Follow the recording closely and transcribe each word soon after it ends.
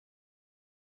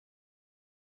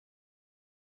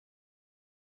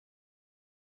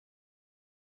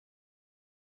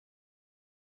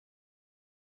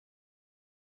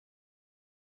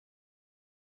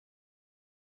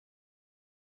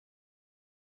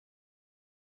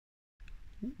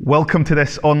Welcome to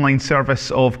this online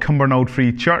service of Cumbernauld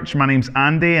Free Church. My name's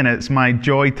Andy and it's my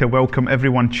joy to welcome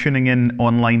everyone tuning in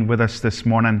online with us this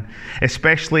morning.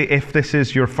 Especially if this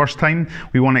is your first time,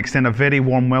 we want to extend a very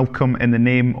warm welcome in the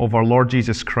name of our Lord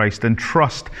Jesus Christ and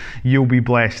trust you'll be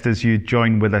blessed as you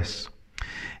join with us.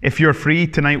 If you're free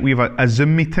tonight, we have a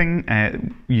Zoom meeting.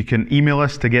 You can email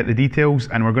us to get the details,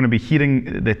 and we're going to be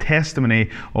hearing the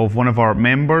testimony of one of our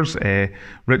members,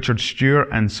 Richard Stewart,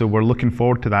 and so we're looking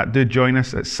forward to that. Do join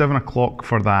us at 7 o'clock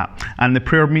for that. And the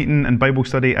prayer meeting and Bible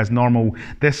study as normal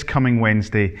this coming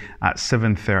Wednesday at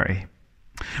 7:30.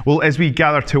 Well, as we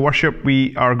gather to worship,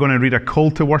 we are going to read a call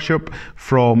to worship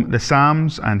from the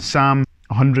Psalms and Psalm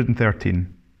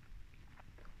 113.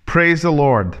 Praise the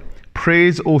Lord.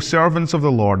 Praise, O servants of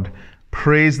the Lord.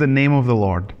 Praise the name of the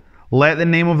Lord. Let the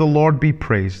name of the Lord be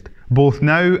praised, both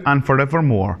now and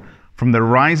forevermore. From the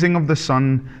rising of the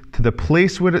sun to the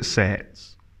place where it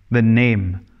sets, the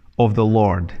name of the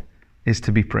Lord is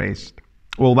to be praised.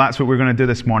 Well, that's what we're going to do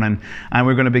this morning. And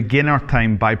we're going to begin our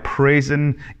time by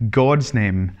praising God's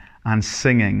name and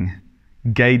singing,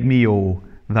 Guide me, O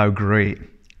thou great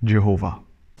Jehovah.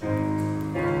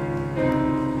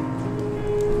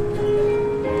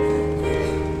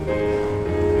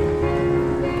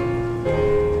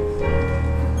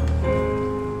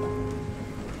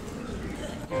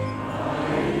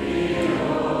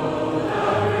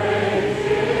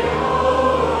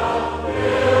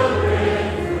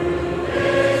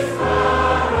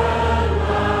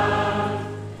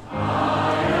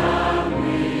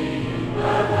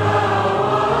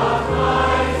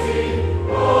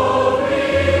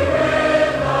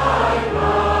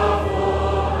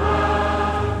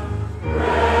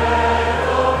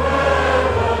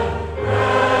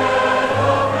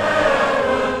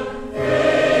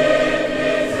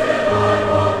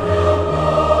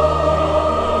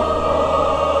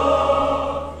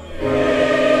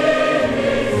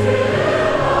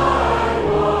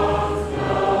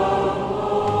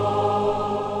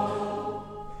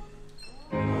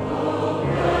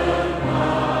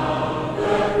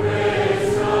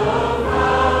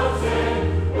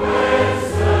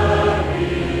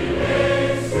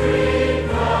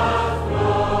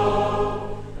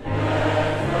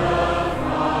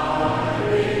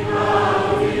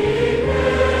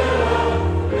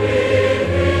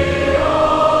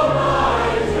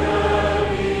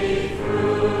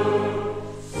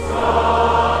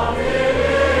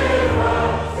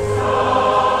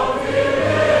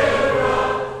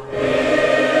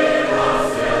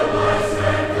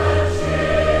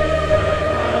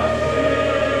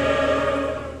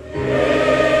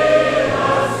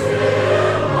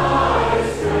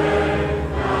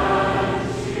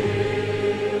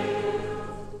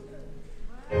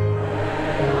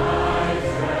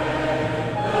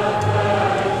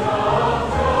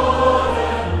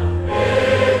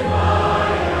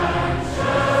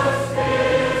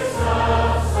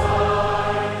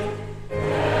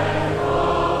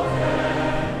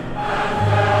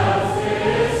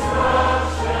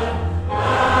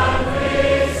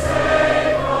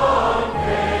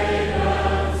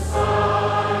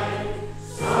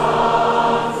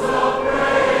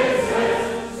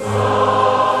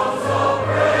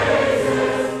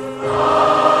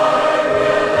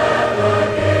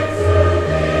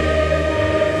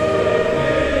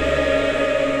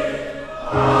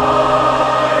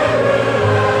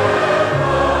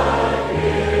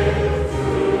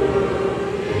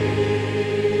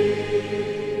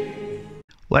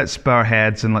 Let's bow our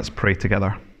heads and let's pray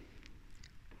together.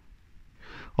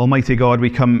 Almighty God,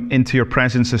 we come into your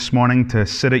presence this morning to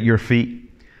sit at your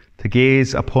feet, to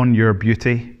gaze upon your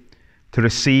beauty, to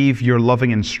receive your loving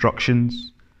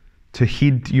instructions, to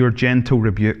heed your gentle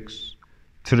rebukes,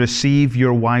 to receive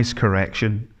your wise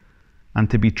correction,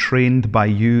 and to be trained by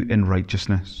you in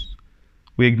righteousness.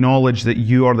 We acknowledge that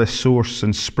you are the source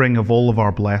and spring of all of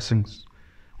our blessings.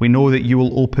 We know that you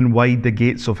will open wide the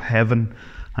gates of heaven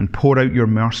and pour out your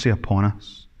mercy upon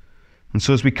us. And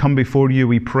so as we come before you,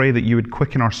 we pray that you would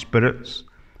quicken our spirits,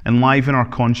 enliven our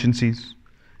consciences,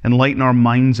 enlighten our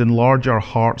minds, enlarge our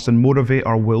hearts, and motivate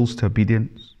our wills to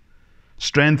obedience.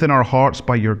 Strengthen our hearts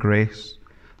by your grace,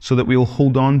 so that we will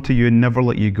hold on to you and never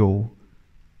let you go.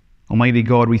 Almighty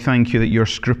God, we thank you that you're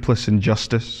scrupulous in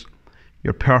justice,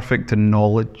 you're perfect in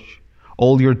knowledge,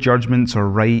 all your judgments are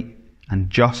right and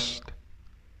just.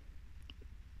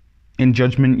 In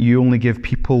judgment, you only give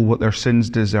people what their sins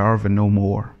deserve and no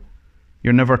more.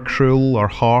 You're never cruel or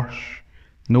harsh.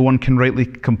 No one can rightly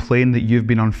complain that you've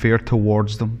been unfair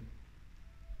towards them.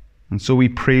 And so we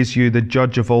praise you, the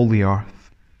judge of all the earth,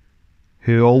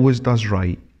 who always does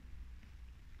right.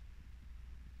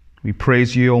 We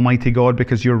praise you, Almighty God,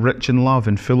 because you're rich in love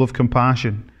and full of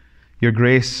compassion. Your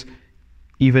grace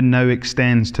even now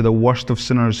extends to the worst of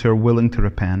sinners who are willing to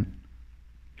repent.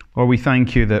 Lord, we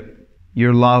thank you that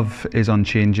your love is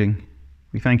unchanging.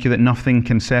 We thank you that nothing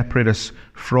can separate us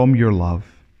from your love.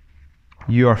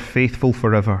 You are faithful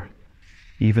forever,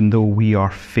 even though we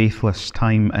are faithless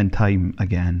time and time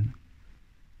again.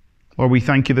 Lord, we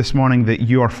thank you this morning that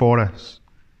you are for us.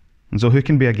 And so who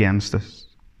can be against us?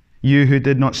 You who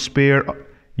did not spare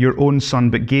your own Son,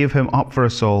 but gave him up for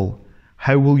us all,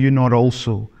 how will you not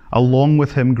also, along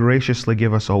with him, graciously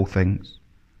give us all things?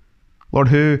 Lord,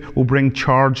 who will bring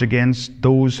charge against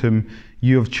those whom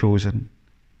you have chosen?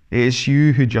 It is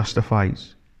you who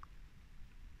justifies.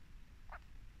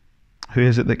 Who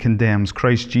is it that condemns?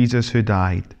 Christ Jesus, who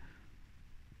died.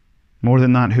 More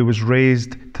than that, who was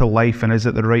raised to life and is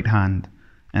at the right hand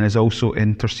and is also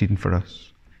interceding for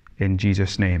us. In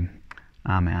Jesus' name,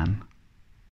 amen.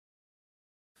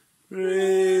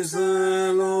 Praise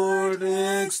the Lord,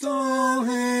 extol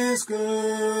his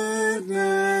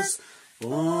goodness,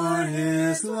 for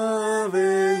his love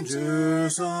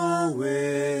endures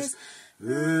always.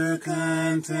 Who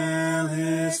can tell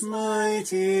his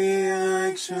mighty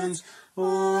actions,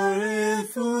 or in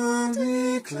full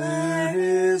declare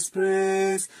his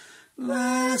praise?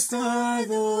 Blessed are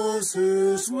those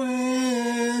whose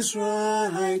way is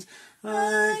right,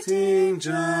 acting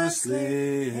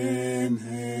justly in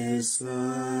his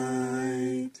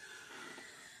sight.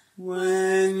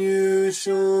 When you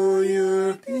show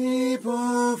your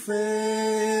people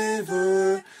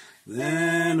favor,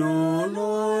 then, O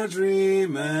Lord,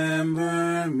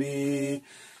 remember me.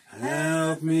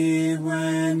 Help me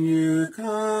when you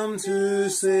come to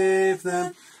save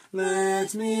them.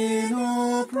 Let me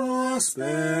know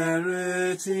prosperity.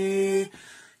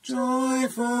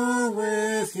 Joyful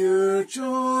with your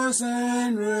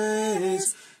chosen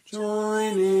race,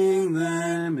 joining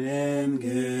them in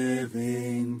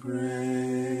giving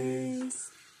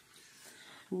praise.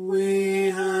 We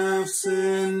have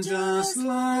sinned just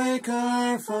like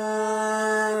our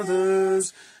fathers.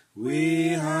 We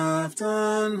have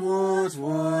done what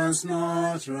was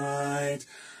not right.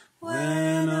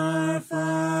 When our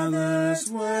fathers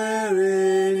were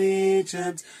in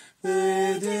Egypt,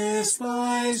 they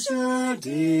despised your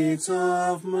deeds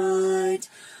of might.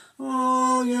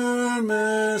 All your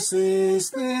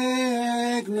mercies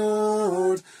they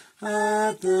ignored.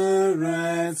 At the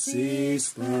Red Sea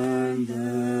spurned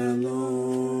the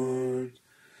Lord.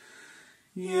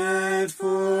 Yet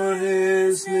for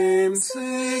his name's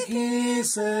sake he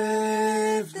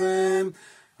saved them,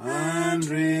 and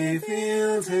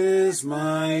revealed his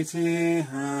mighty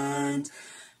hand.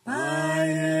 By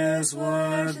his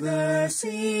word the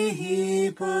sea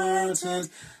he parted,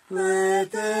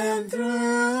 led them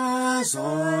through as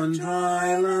on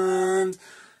dry land.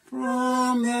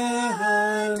 From the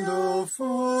hand of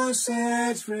foes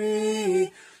set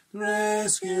free,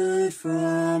 rescued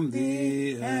from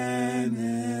the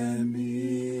enemy.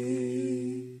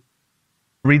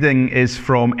 Reading is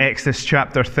from Exodus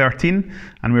chapter 13,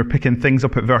 and we're picking things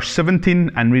up at verse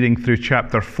 17 and reading through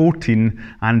chapter 14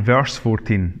 and verse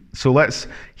 14. So let's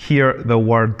hear the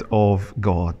word of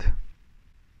God.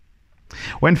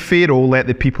 When Pharaoh let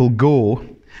the people go,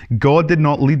 God did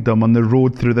not lead them on the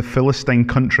road through the Philistine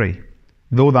country,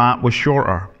 though that was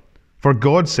shorter. For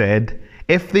God said,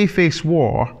 if they face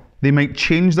war, they might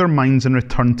change their minds and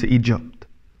return to Egypt.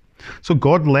 So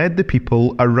God led the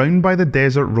people around by the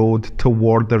desert road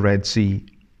toward the Red Sea.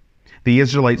 The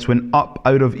Israelites went up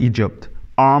out of Egypt,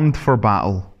 armed for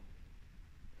battle.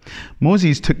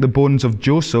 Moses took the bones of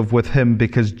Joseph with him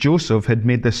because Joseph had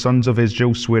made the sons of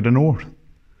Israel swear an oath.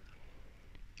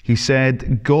 He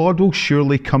said, God will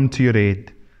surely come to your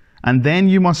aid, and then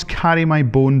you must carry my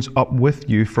bones up with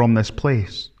you from this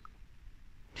place.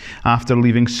 After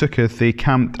leaving Succoth, they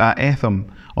camped at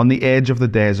Etham on the edge of the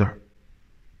desert.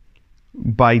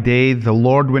 By day, the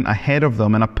Lord went ahead of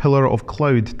them in a pillar of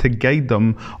cloud to guide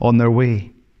them on their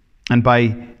way, and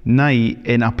by night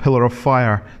in a pillar of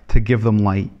fire to give them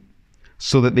light,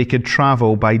 so that they could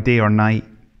travel by day or night.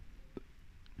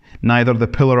 Neither the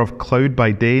pillar of cloud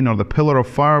by day nor the pillar of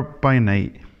fire by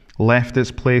night left its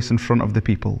place in front of the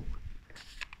people.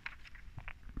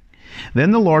 Then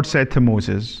the Lord said to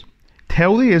Moses,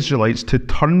 tell the Israelites to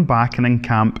turn back and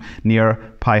encamp near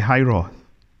Pi-Hiroth,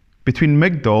 between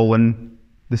Migdol and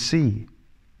the sea.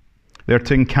 They're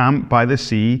to encamp by the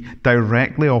sea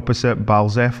directly opposite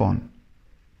Baal-zephon.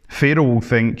 Pharaoh will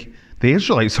think, the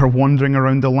Israelites are wandering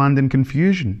around the land in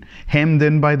confusion, hemmed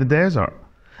in by the desert.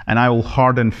 And I will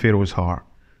harden Pharaoh's heart,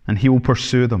 and he will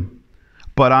pursue them.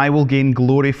 But I will gain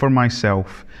glory for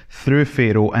myself through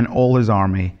Pharaoh and all his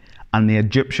army, and the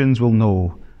Egyptians will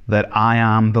know that I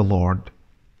am the Lord."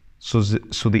 So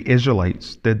the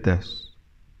Israelites did this.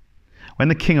 When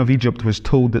the king of Egypt was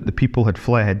told that the people had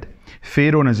fled,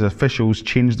 Pharaoh and his officials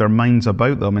changed their minds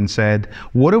about them and said,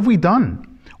 "What have we done?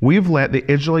 We've let the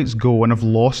Israelites go and have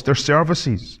lost their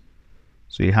services."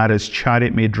 So he had his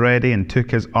chariot made ready and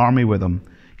took his army with him.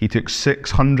 He took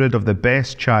 600 of the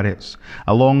best chariots,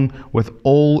 along with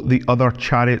all the other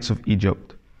chariots of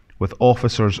Egypt, with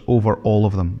officers over all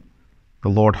of them. The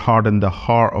Lord hardened the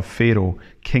heart of Pharaoh,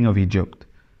 king of Egypt,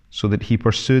 so that he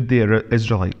pursued the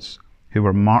Israelites who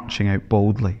were marching out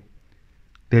boldly.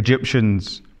 The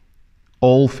Egyptians,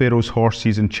 all Pharaoh's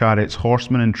horses and chariots,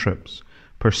 horsemen and troops,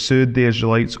 pursued the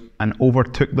Israelites and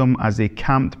overtook them as they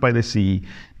camped by the sea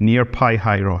near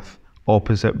Pi-Hahiroth,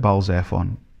 opposite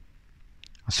Baal-zephon.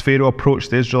 As Pharaoh approached,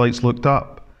 the Israelites looked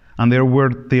up, and there were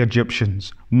the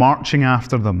Egyptians marching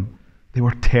after them. They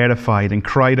were terrified and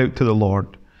cried out to the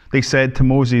Lord. They said to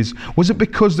Moses, "Was it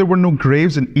because there were no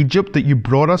graves in Egypt that you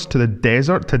brought us to the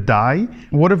desert to die?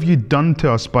 What have you done to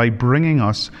us by bringing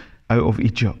us out of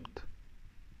Egypt?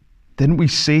 Didn't we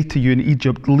say to you in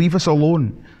Egypt, 'Leave us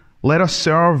alone. Let us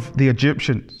serve the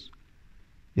Egyptians'?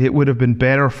 It would have been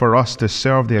better for us to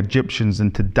serve the Egyptians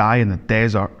than to die in the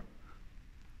desert."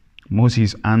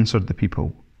 Moses answered the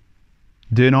people,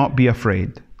 "Do not be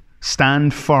afraid.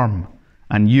 Stand firm,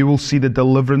 and you will see the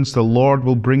deliverance the Lord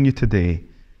will bring you today.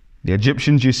 The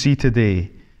Egyptians you see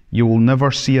today, you will never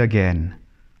see again.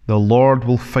 The Lord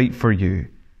will fight for you.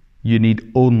 You need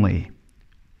only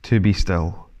to be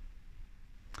still."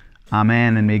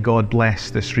 Amen, and may God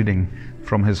bless this reading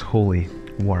from his holy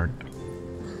word.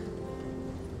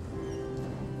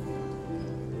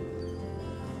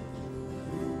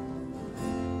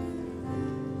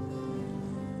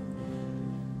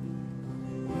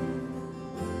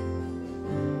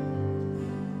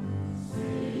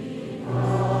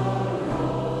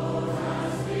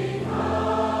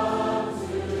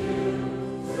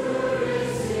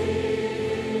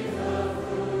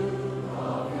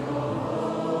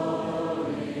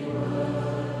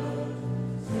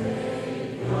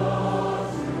 Take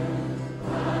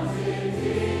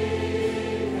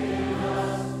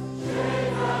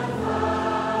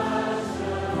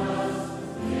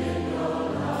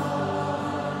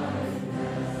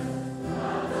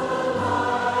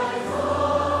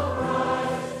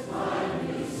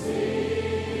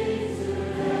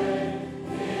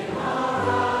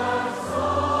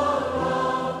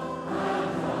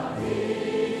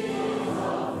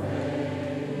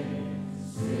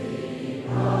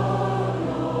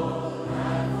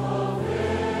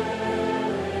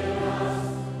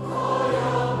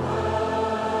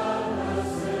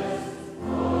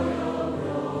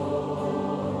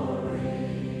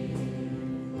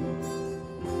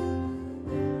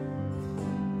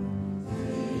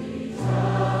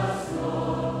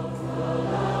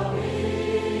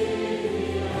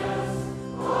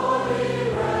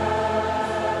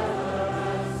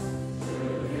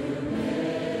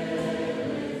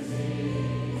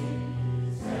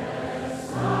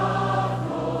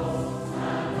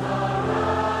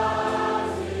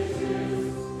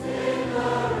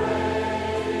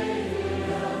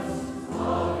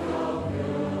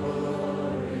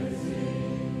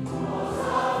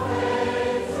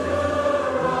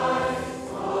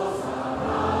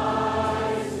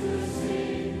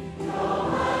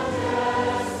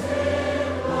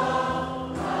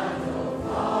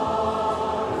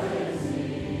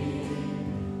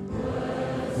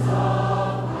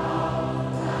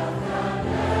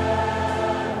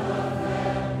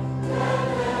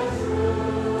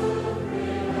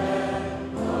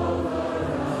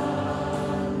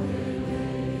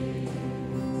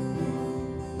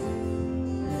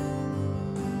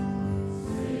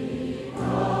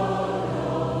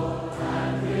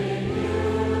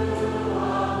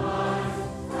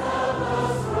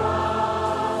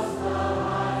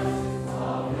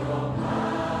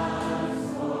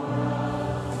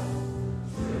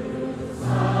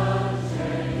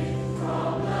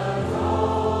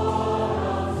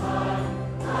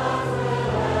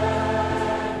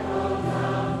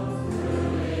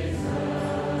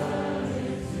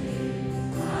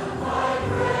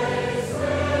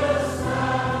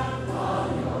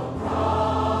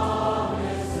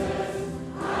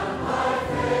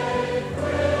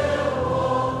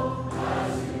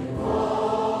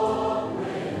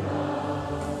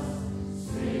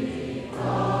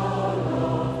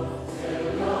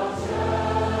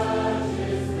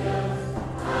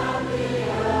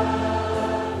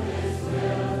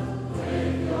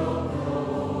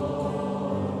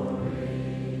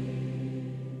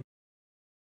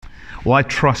Well, I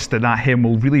trust that hymn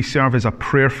will really serve as a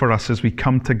prayer for us as we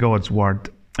come to God's Word.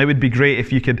 It would be great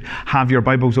if you could have your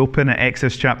Bibles open at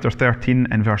Exodus chapter 13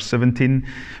 and verse 17.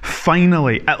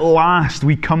 Finally, at last,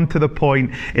 we come to the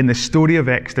point in the story of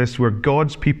Exodus where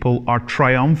God's people are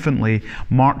triumphantly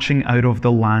marching out of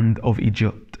the land of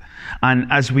Egypt.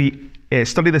 And as we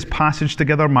study this passage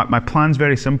together, my plan's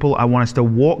very simple. I want us to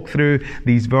walk through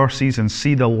these verses and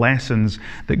see the lessons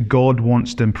that God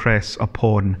wants to impress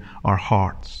upon our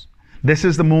hearts. This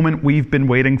is the moment we've been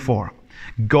waiting for.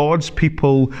 God's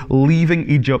people leaving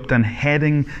Egypt and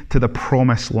heading to the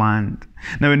promised land.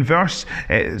 Now in verse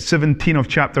 17 of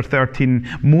chapter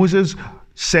 13, Moses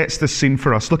sets the scene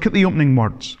for us. Look at the opening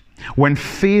words. When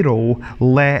Pharaoh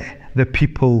let the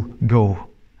people go.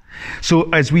 So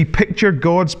as we picture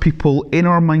God's people in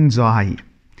our mind's eye,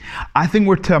 I think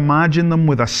we're to imagine them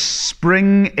with a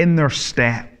spring in their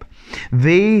step.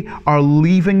 They are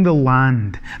leaving the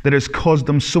land that has caused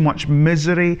them so much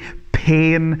misery,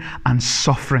 pain, and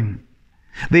suffering.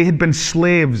 They had been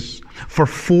slaves for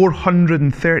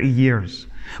 430 years,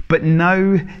 but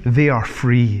now they are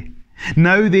free.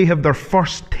 Now they have their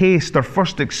first taste, their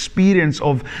first experience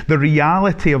of the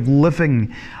reality of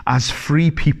living as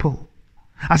free people.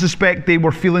 I suspect they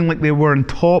were feeling like they were on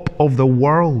top of the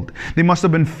world. They must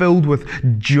have been filled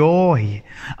with joy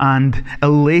and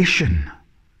elation,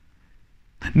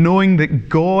 knowing that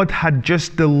God had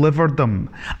just delivered them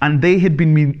and they had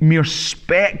been mere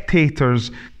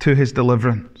spectators to His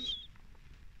deliverance.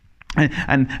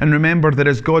 And remember that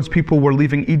as God's people were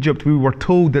leaving Egypt, we were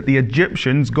told that the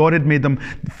Egyptians, God had made them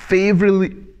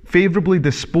favorably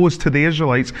disposed to the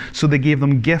Israelites, so they gave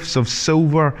them gifts of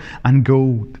silver and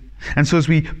gold. And so as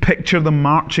we picture them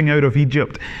marching out of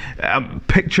Egypt,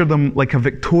 picture them like a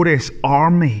victorious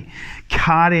army,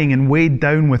 carrying and weighed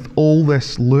down with all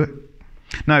this loot.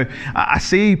 Now, I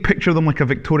say picture them like a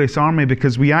victorious army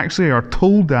because we actually are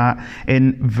told that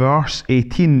in verse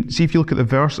 18. See, if you look at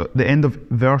the end of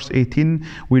verse 18,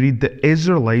 we read the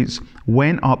Israelites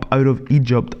went up out of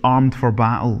Egypt armed for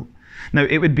battle. Now,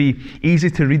 it would be easy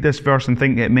to read this verse and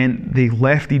think it meant they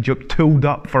left Egypt tooled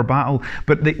up for battle.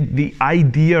 But the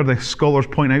idea the scholars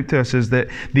point out to us is that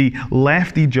they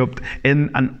left Egypt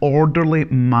in an orderly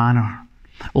manner,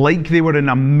 like they were in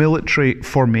a military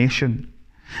formation.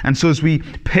 And so as we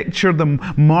picture them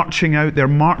marching out, they're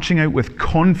marching out with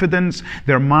confidence,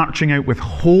 they're marching out with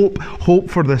hope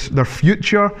for their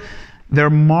future. They're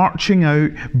marching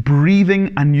out,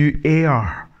 breathing a new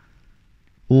air.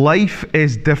 Life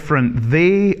is different.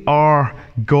 They are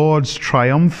God's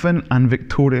triumphant and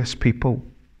victorious people.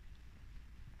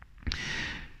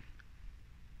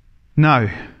 Now,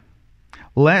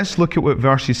 let's look at what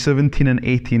verses 17 and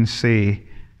 18 say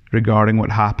regarding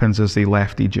what happens as they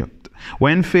left Egypt.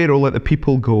 When Pharaoh let the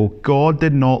people go, God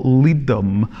did not lead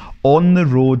them on the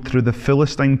road through the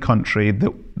Philistine country,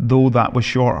 though that was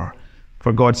shorter.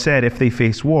 For God said if they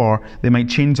face war, they might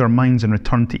change their minds and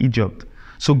return to Egypt.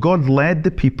 So God led the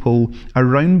people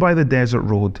around by the desert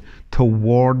road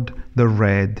toward the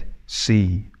Red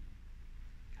Sea.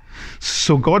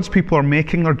 So God's people are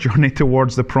making their journey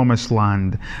towards the promised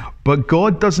land, but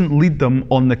God doesn't lead them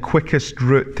on the quickest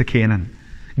route to Canaan.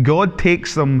 God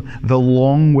takes them the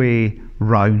long way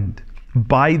round,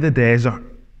 by the desert.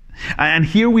 And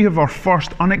here we have our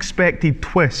first unexpected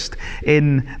twist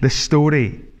in the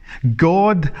story.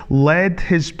 God led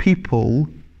His people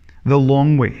the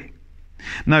long way.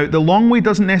 Now, the long way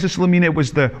doesn't necessarily mean it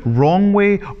was the wrong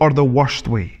way or the worst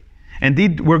way.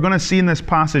 Indeed, we're going to see in this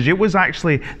passage, it was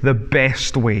actually the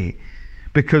best way,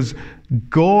 because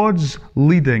God's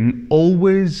leading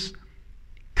always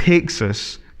takes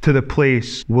us to the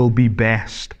place will be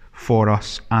best for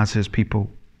us as His people.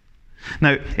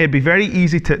 Now, it'd be very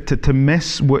easy to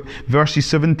miss what verses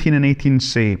 17 and 18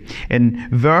 say. In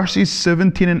verses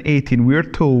 17 and 18, we're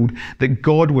told that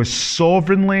God was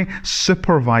sovereignly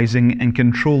supervising and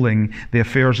controlling the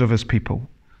affairs of His people.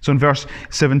 So in verse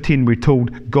 17, we're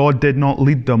told God did not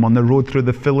lead them on the road through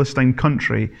the Philistine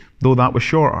country, though that was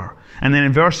shorter. And then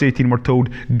in verse 18, we're told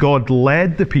God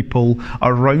led the people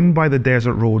around by the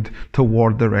desert road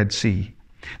toward the Red Sea.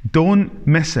 Don't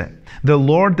miss it. The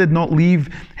Lord did not leave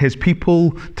His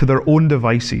people to their own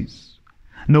devices.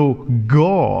 No,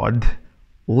 God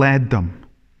led them.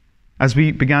 As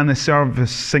we began the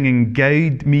service singing,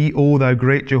 "Guide me, O thou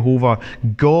great Jehovah,"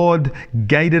 God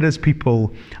guided His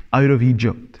people out of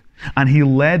Egypt, and He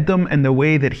led them in the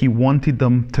way that He wanted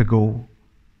them to go.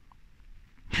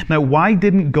 Now, why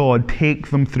didn't God take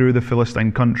them through the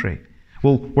Philistine country?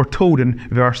 Well, we're told in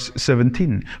verse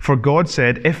 17, for God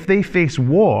said, if they face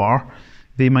war,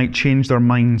 they might change their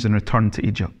minds and return to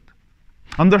Egypt.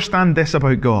 Understand this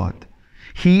about God.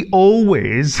 He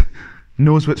always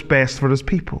knows what's best for his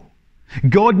people.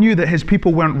 God knew that his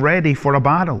people weren't ready for a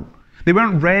battle. They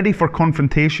weren't ready for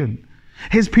confrontation.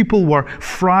 His people were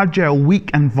fragile,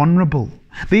 weak, and vulnerable.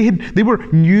 They were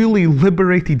newly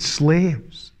liberated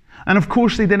slaves. And of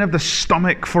course, they didn't have the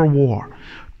stomach for war.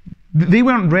 They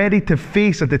weren't ready to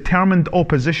face a determined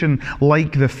opposition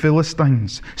like the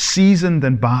Philistines, seasoned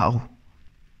in battle.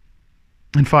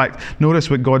 In fact, notice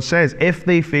what God says. If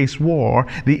they face war,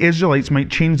 the Israelites might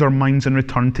change their minds and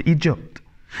return to Egypt.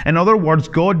 In other words,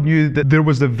 God knew that there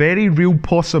was the very real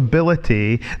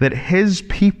possibility that his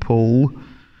people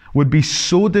would be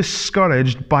so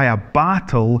discouraged by a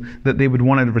battle that they would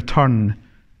want to return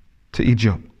to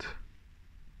Egypt.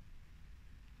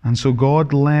 And so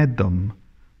God led them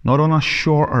not on a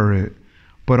shorter route,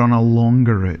 but on a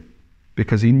longer route,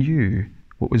 because he knew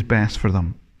what was best for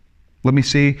them. Let me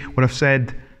say what I've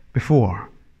said before.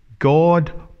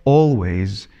 God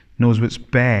always knows what's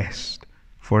best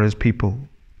for his people.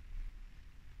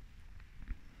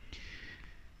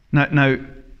 Now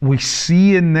we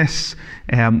see in this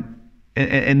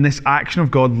action of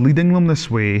God leading them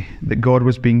this way that God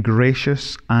was being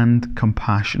gracious and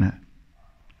compassionate.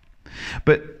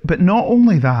 But not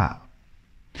only that,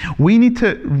 we need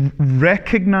to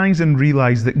recognize and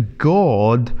realize that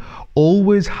God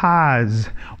always has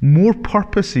more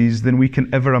purposes than we can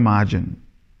ever imagine.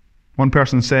 One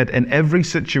person said, in every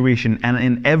situation and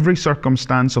in every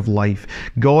circumstance of life,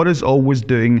 God is always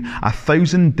doing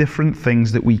 1,000 different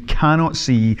things that we cannot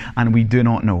see and we do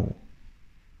not know.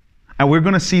 And we're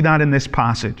going to see that in this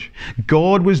passage.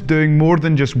 God was doing more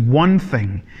than just one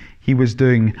thing. He was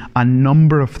doing a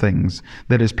number of things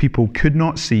that his people could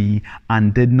not see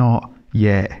and did not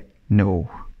yet know.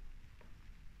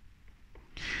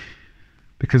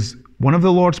 Because one of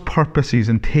the Lord's purposes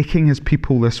in taking his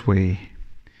people this way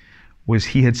was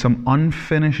he had some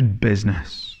unfinished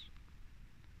business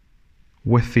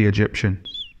with the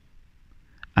Egyptians.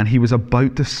 And he was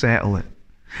about to settle it.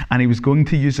 And he was going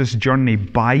to use this journey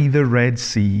by the Red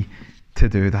Sea to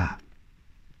do that.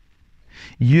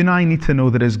 You and I need to know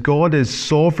that as God is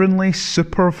sovereignly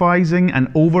supervising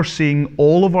and overseeing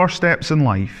all of our steps in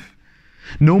life,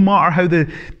 no matter how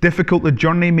difficult the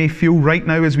journey may feel right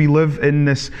now as we live in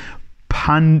this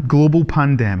global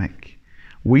pandemic,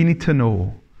 we need to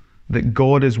know that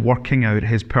God is working out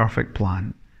his perfect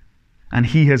plan. And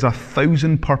he has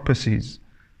 1,000 purposes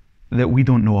that we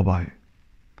don't know about.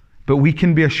 But we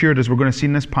can be assured, as we're going to see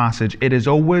in this passage,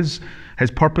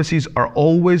 his purposes are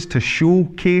always to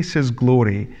showcase his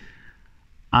glory,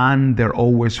 and they're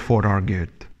always for our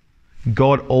good.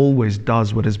 God always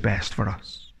does what is best for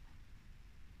us.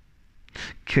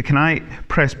 Can I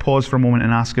press pause for a moment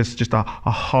and ask us just a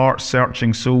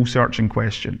heart-searching, soul-searching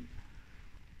question?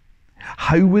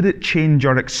 How would it change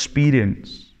our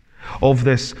experience of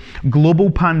this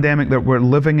global pandemic that we're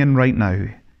living in right now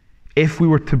if we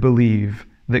were to believe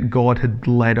that God had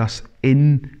led us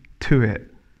into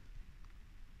it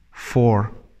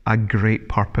for a great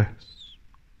purpose?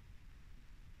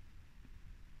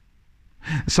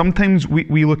 Sometimes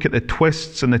we look at the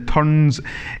twists and the turns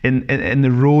in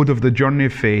the road of the journey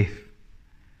of faith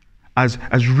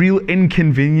as real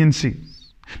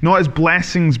inconveniences, not as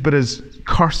blessings but as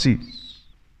curses.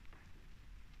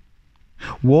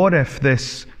 What if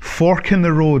this fork in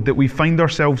the road that we find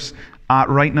ourselves at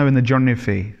right now in the journey of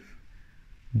faith,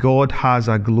 God has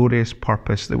a glorious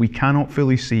purpose that we cannot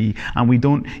fully see and we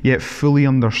don't yet fully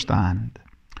understand.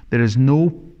 There is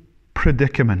no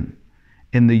predicament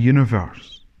in the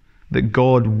universe that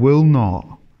God will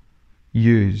not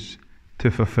use to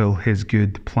fulfill his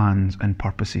good plans and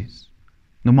purposes,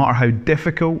 no matter how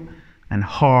difficult and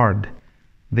hard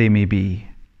they may be.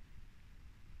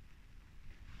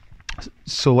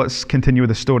 So let's continue with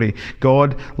the story.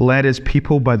 God led his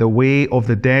people by the way of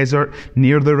the desert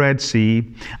near the Red Sea.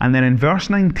 And then in verse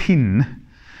 19,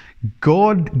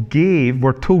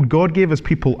 we're told God gave his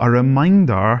people a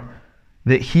reminder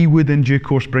that he would in due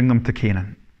course bring them to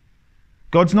Canaan.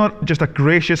 God's not just a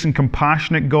gracious and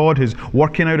compassionate God who's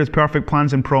working out his perfect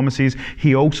plans and promises.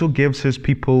 He also gives his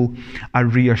people a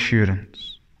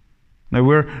reassurance. Now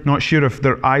we're not sure if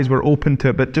their eyes were open to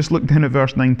it, but just look down at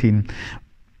verse 19.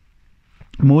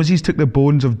 Moses took the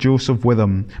bones of Joseph with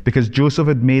him, because Joseph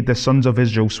had made the sons of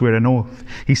Israel swear an oath.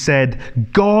 He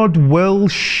said, God will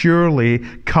surely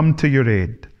come to your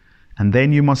aid, and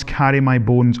then you must carry my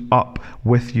bones up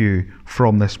with you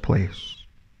from this place.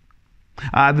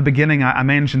 At the beginning, I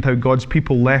mentioned how God's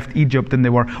people left Egypt and they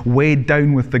were weighed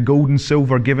down with the gold and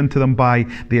silver given to them by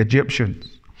the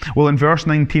Egyptians. Well, in verse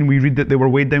 19, we read that they were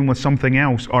weighed down with something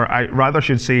else, or I rather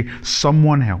should say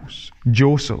someone else,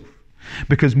 Joseph.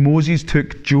 Because Moses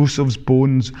took Joseph's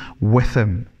bones with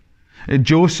him.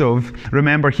 Joseph,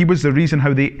 remember, he was the reason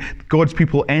how God's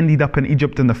people ended up in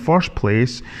Egypt in the first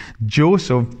place.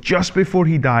 Joseph, just before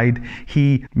he died,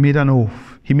 he made an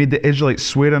oath. He made the Israelites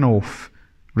swear an oath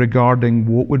regarding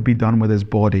what would be done with his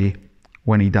body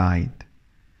when he died.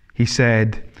 He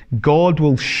said, God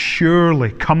will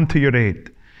surely come to your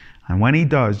aid. And when he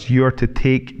does, you are to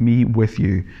take me with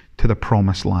you to the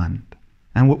promised land.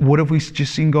 And what have we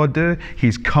just seen God do?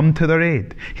 He's come to their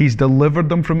aid. He's delivered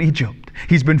them from Egypt.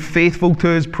 He's been faithful to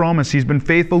his promise. He's been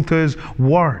faithful to his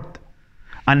word.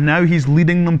 And now he's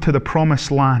leading them to the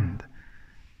promised land.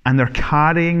 And they're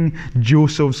carrying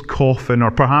Joseph's coffin,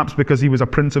 or perhaps because he was a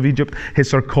prince of Egypt, his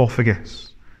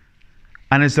sarcophagus.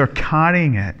 And as they're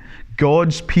carrying it,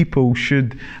 God's people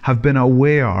should have been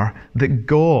aware that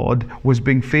God was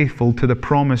being faithful to the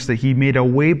promise that he made a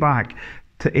way back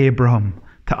to Abraham,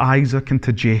 to Isaac, and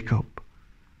to Jacob,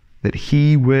 that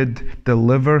he would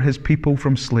deliver his people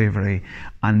from slavery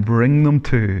and bring them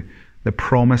to the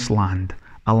promised land,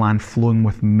 a land flowing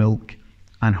with milk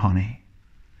and honey.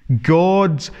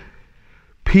 God's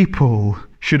people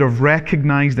should have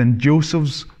recognized in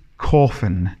Joseph's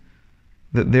coffin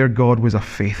that their God was a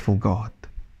faithful God.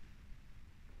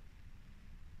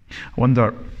 I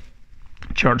wonder,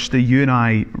 church, do you and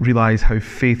I realize how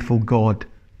faithful God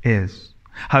is?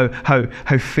 How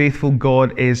faithful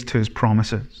God is to his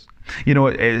promises. You know,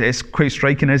 it's quite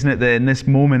striking, isn't it, that in this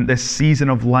moment, this season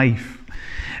of life,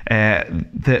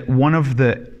 that one of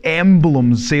the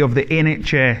emblems, say, of the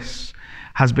NHS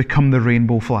has become the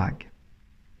rainbow flag.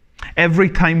 Every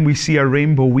time we see a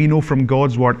rainbow, we know from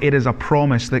God's word it is a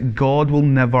promise that God will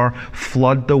never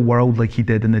flood the world like he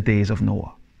did in the days of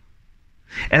Noah.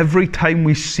 Every time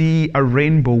we see a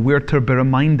rainbow, we're to be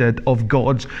reminded of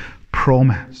God's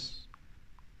promise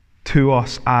to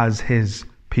us as his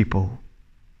people.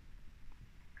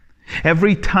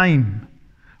 Every time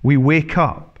we wake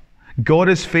up, God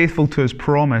is faithful to his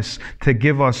promise to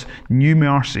give us new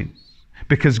mercies,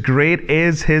 because great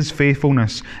is his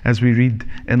faithfulness, as we read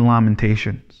in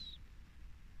Lamentations.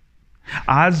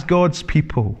 As God's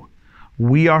people,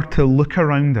 we are to look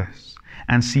around us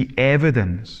and see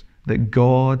evidence that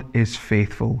God is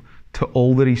faithful to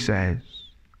all that he says,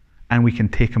 and we can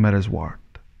take him at his word.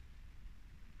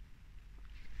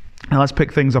 Now let's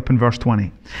pick things up in verse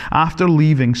 20. After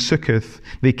leaving Succoth,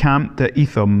 they camped at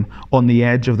Etham on the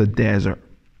edge of the desert.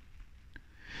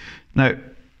 Now,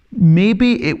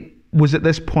 maybe it was at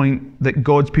this point that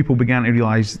God's people began to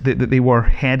realize that they were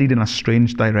headed in a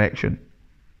strange direction.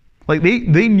 Like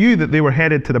they knew that they were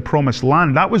headed to the promised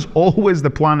land. That was always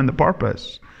the plan and the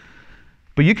purpose.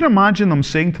 But you can imagine them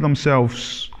saying to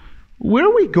themselves, where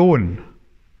are we going?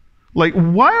 Like,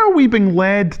 why are we being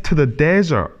led to the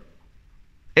desert?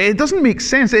 It doesn't make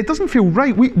sense. It doesn't feel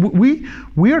right.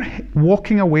 We're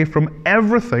walking away from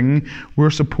everything we're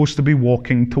supposed to be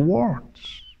walking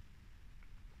towards.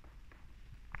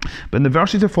 But in the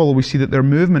verses to follow, we see that their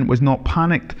movement was not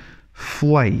panicked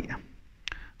flight,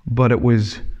 but it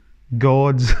was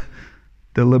God's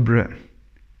deliberate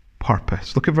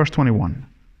purpose. Look at verse 21.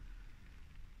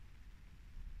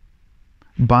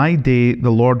 By day,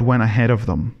 the Lord went ahead of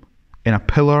them in a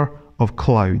pillar of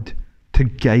cloud to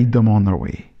guide them on their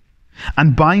way,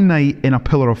 and by night in a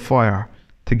pillar of fire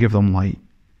to give them light,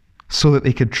 so that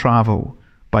they could travel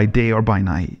by day or by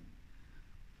night.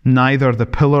 Neither the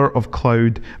pillar of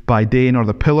cloud by day nor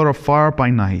the pillar of fire by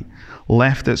night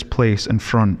left its place in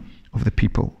front of the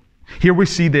people. Here we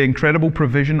see the incredible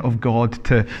provision of God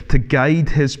to guide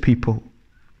his people.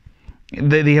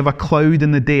 They have a cloud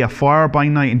in the day, a fire by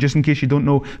night. And just in case you don't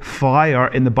know, fire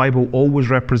in the Bible always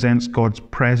represents God's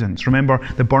presence. Remember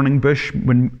the burning bush,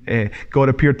 when God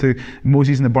appeared to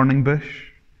Moses in the burning bush?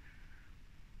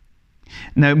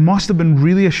 Now, it must have been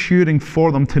really assuring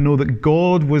for them to know that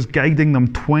God was guiding them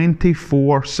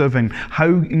 24/7. How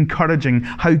encouraging,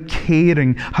 how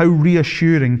caring, how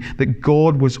reassuring that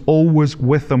God was always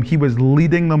with them. He was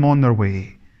leading them on their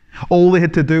way. All they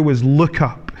had to do was look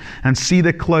up and see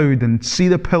the cloud and see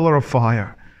the pillar of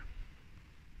fire.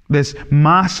 This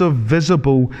massive,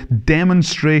 visible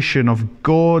demonstration of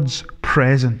God's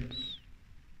presence.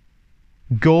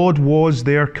 God was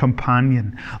their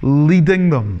companion, leading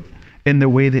them in the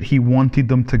way that he wanted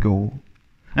them to go.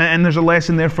 And there's a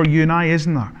lesson there for you and I,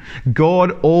 isn't there?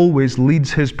 God always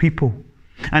leads his people.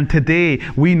 And today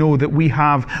we know that we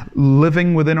have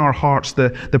living within our hearts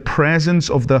the presence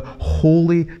of the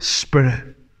Holy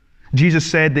Spirit. Jesus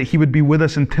said that he would be with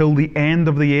us until the end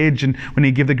of the age, and when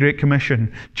he gave the Great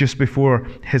Commission just before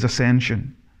his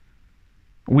ascension.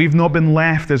 We've not been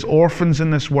left as orphans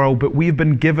in this world, but we've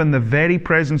been given the very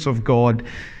presence of God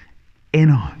in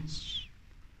us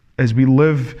as we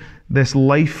live this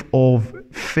life of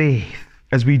faith,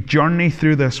 as we journey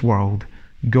through this world,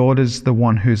 God is the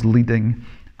one who's leading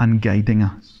and guiding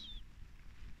us.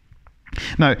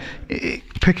 Now,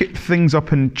 pick things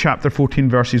up in chapter 14,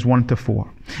 verses 1 to 4.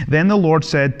 Then the Lord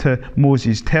said to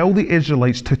Moses, "Tell the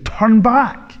Israelites to turn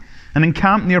back and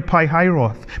encamp near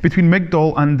Pi-Hahiroth, between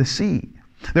Migdol and the sea.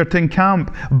 They're to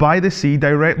encamp by the sea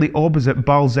directly opposite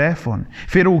Baal-zephon.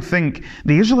 Pharaoh will think,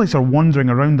 the Israelites are wandering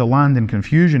around the land in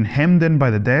confusion, hemmed in by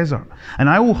the desert. And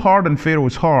I will harden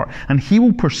Pharaoh's heart, and he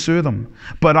will pursue them.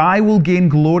 But I will gain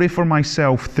glory for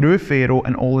myself through Pharaoh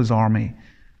and all his army.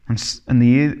 And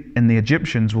the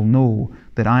Egyptians will know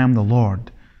that I am the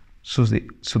Lord." So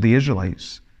the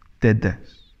Israelites did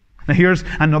this. Now here's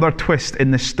another twist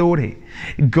in the story.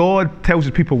 God tells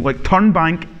his people, turn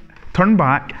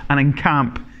back and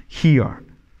encamp here.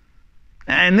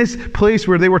 And this place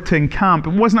where they were to encamp,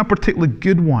 it wasn't a particularly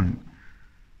good one,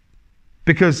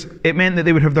 because it meant that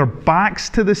they would have their backs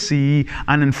to the sea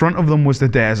and in front of them was the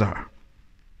desert.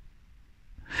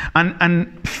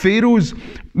 And Pharaoh's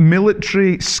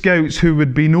military scouts, who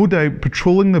would be no doubt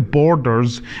patrolling the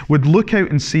borders, would look out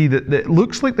and see that it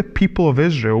looks like the people of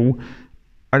Israel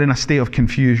are in a state of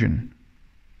confusion.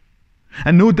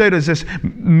 And no doubt as this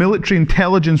military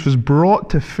intelligence was brought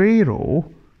to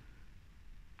Pharaoh,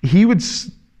 he would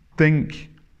think,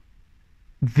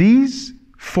 these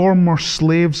former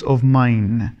slaves of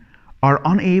mine are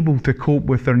unable to cope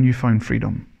with their newfound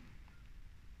freedom.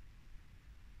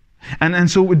 And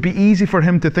so it would be easy for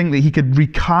him to think that he could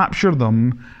recapture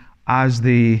them as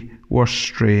they were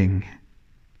straying.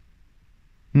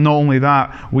 Not only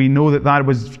that, we know that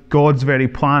was God's very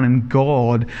plan, and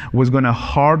God was going to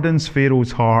harden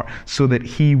Pharaoh's heart so that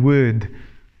he would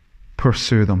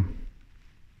pursue them.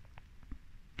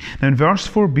 Now in verse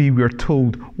 4b, we are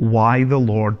told why the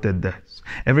Lord did this.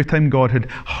 Every time God had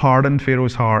hardened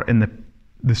Pharaoh's heart in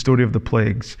the story of the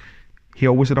plagues, he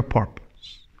always had a purpose.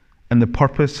 And the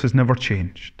purpose has never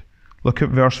changed. Look at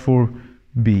verse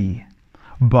 4b.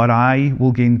 "But I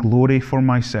will gain glory for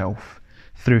myself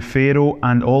through Pharaoh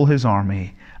and all his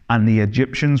army, and the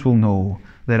Egyptians will know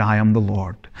that I am the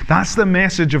Lord." That's the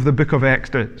message of the book of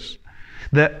Exodus.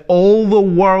 That all the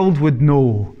world would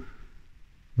know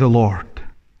the Lord,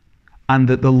 and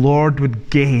that the Lord would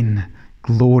gain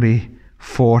glory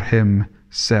for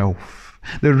himself.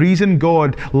 The reason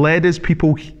God led his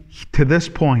people to this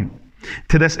point,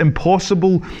 to this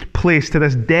impossible place, to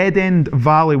this dead-end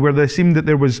valley where it seemed that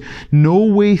there was no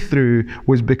way through,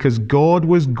 was because God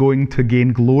was going to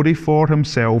gain glory for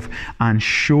himself and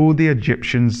show the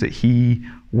Egyptians that he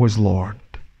was Lord.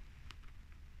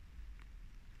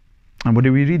 And what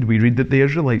do we read? We read that the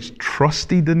Israelites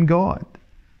trusted in God.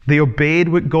 They obeyed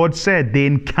what God said. They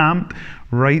encamped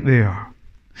right there.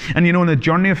 And in a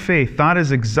journey of faith, that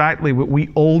is exactly what we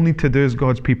all need to do as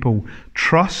God's people.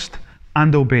 Trust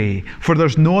and obey. For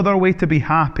there's no other way to be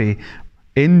happy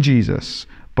in Jesus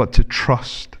but to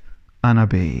trust and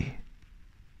obey.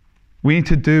 We need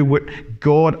to do what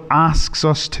God asks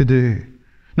us to do.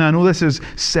 Now I know this is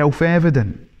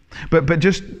self-evident, but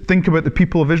just think about the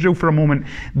people of Israel for a moment.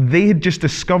 They had just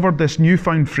discovered this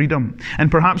newfound freedom.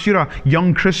 And perhaps you're a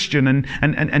young Christian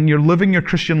and you're living your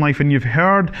Christian life, and you've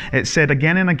heard it said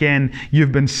again and again,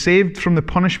 you've been saved from the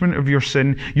punishment of your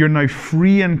sin. You're now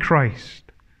free in Christ.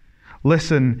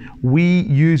 Listen, we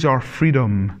use our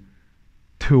freedom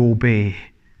to obey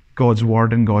God's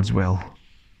word and God's will.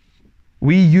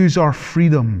 We use our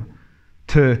freedom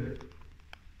to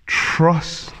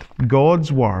trust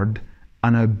God's word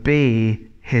and obey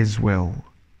his will.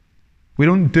 We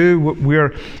don't do what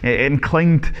we're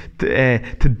inclined to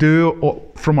do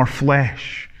from our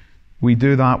flesh. We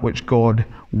do that which God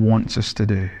wants us to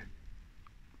do.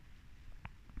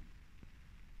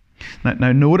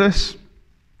 Now notice,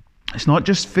 it's not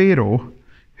just Pharaoh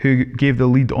who gave the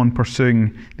lead on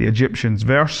pursuing the Egyptians.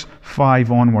 Verse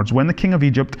 5 onwards, when the king of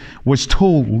Egypt was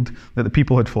told that the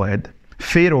people had fled,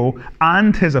 Pharaoh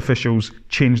and his officials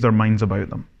changed their minds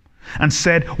about them and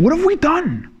said, "What have we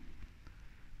done?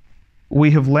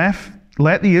 We have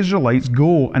let the Israelites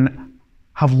go and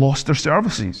have lost their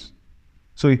services."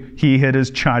 So he had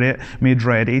his chariot made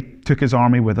ready, took his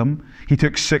army with him. He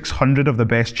took 600 of the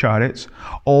best chariots,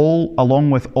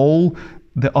 along with all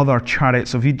the other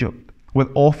chariots of Egypt, with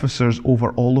officers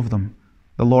over all of them.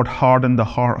 The Lord hardened the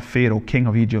heart of Pharaoh, king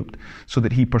of Egypt, so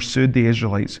that he pursued the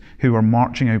Israelites who were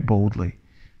marching out boldly.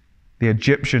 The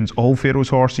Egyptians, all Pharaoh's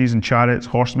horses and chariots,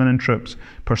 horsemen and troops,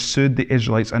 pursued the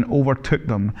Israelites and overtook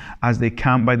them as they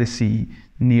camped by the sea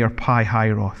near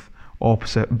Pi-Hahiroth,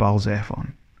 opposite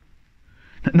Baal-zephon.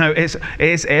 Now,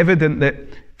 it's evident that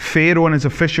Pharaoh and his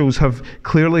officials have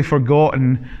clearly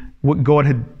forgotten what God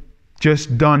had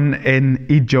just done in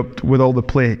Egypt with all the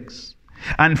plagues.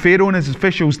 And Pharaoh and his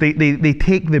officials, they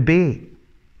take the bait.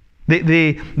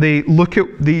 They look at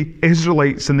the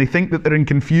Israelites and they think that they're in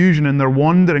confusion and they're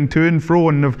wandering to and fro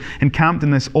and have encamped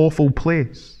in this awful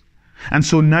place. And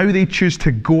so now they choose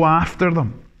to go after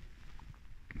them.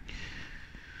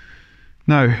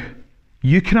 Now,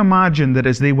 you can imagine that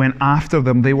as they went after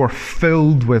them, they were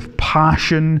filled with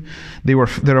passion.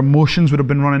 Their emotions would have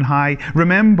been running high.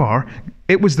 Remember,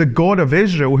 it was the God of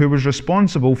Israel who was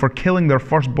responsible for killing their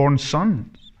firstborn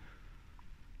sons.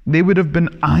 They would have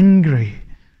been angry.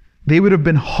 They would have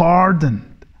been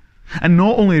hardened. And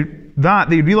not only that,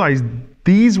 they realized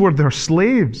these were their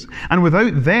slaves. And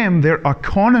without them, their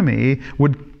economy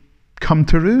would come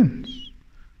to ruins.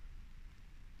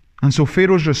 And so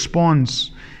Pharaoh's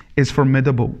response is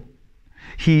formidable.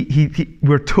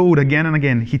 We're told again and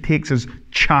again, he takes his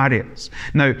chariots.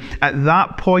 Now, at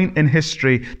that point in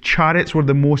history, chariots were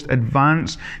the most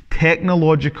advanced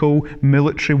technological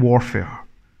military warfare.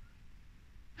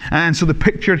 And so the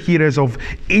picture here is of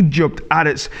Egypt at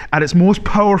its most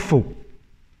powerful,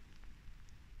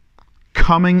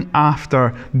 coming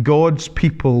after God's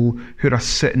people who are a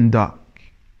sitting duck.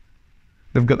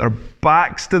 They've got their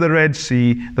backs to the Red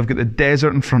Sea. They've got the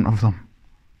desert in front of them.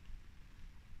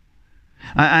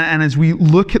 And as we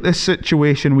look at this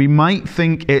situation, we might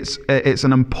think it's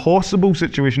an impossible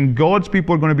situation. God's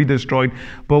people are going to be destroyed.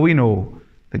 But we know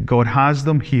that God has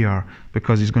them here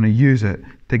because he's going to use it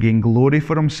to gain glory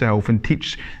for himself and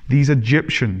teach these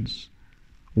Egyptians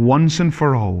once and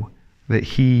for all that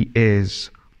he is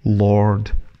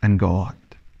Lord and God.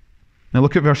 Now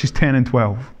look at verses 10 and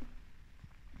 12.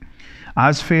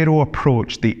 As Pharaoh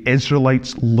approached, the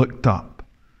Israelites looked up,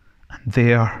 and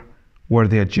there were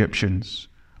the Egyptians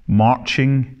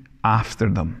marching after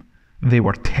them. They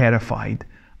were terrified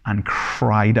and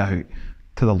cried out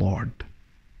to the Lord.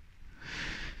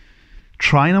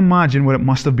 Try and imagine what it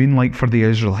must have been like for the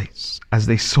Israelites as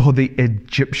they saw the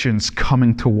Egyptians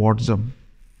coming towards them.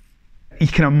 You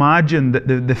can imagine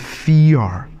the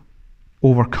fear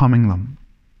overcoming them.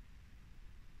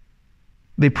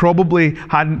 They probably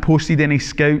hadn't posted any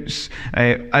scouts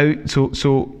out,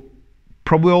 so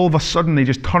probably all of a sudden they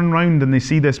just turn around and they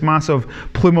see this massive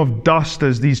plume of dust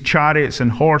as these chariots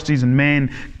and horses and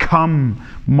men come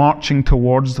marching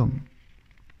towards them.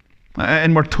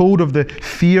 And we're told of the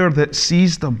fear that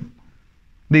seized them.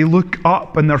 They look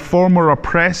up and their former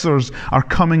oppressors are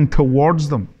coming towards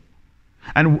them.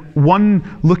 And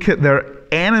one look at their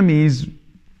enemies,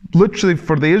 literally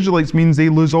for the Israelites, means they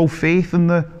lose all faith in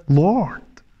the Lord.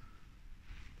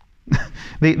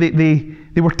 They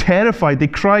were terrified. They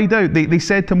cried out. They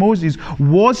said to Moses,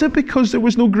 "Was it because there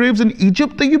was no graves in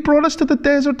Egypt that you brought us to the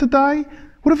desert to die?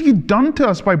 What have you done to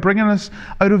us by bringing us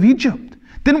out of Egypt?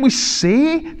 Didn't we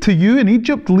say to you in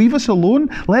Egypt, leave us alone,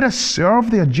 let us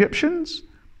serve the Egyptians?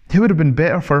 It would have been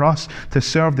better for us to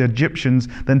serve the Egyptians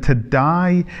than to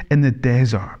die in the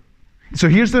desert." So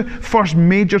here's the first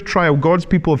major trial God's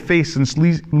people have faced since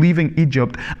leaving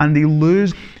Egypt, and they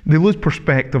lose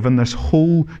perspective in this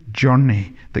whole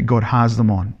journey that God has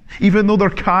them on. Even though they're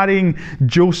carrying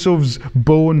Joseph's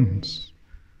bones,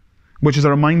 which is a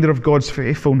reminder of God's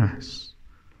faithfulness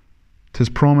to his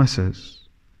promises,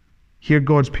 here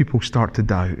God's people start to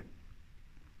doubt.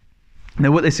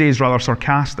 Now what they say is rather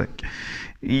sarcastic.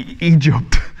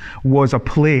 Egypt was a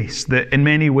place that in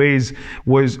many ways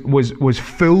was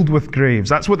filled with graves.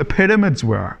 That's what the pyramids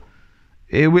were.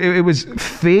 It was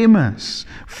famous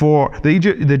for, the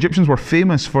Egyptians were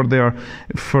famous for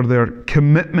their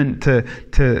commitment to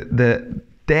the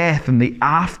death and the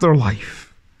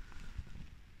afterlife.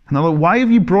 And they're like, why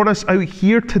have you brought us out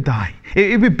here to die?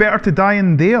 It'd be better to die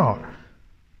in there.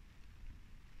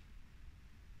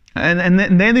 And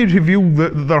then they reveal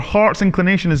their heart's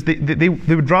inclination is they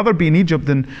would rather be in Egypt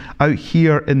than out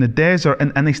here in the desert.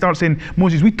 And they start saying,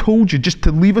 Moses, we told you just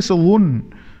to leave us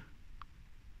alone.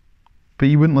 But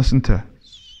you wouldn't listen to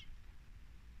us.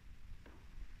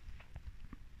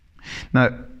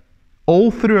 Now,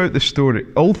 all throughout the story,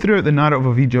 all throughout the narrative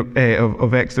of Egypt,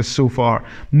 of Exodus so far,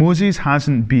 Moses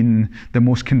hasn't been the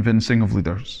most convincing of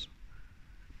leaders.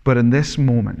 But in this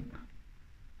moment,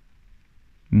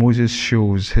 Moses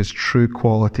shows his true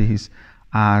qualities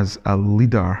as a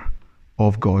leader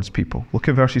of God's people. Look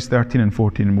at verses 13 and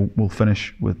 14 and we'll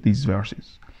finish with these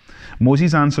verses.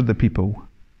 Moses answered the people,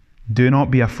 "Do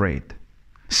not be afraid.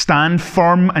 Stand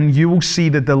firm and you will see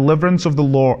the deliverance of the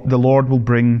Lord will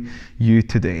bring you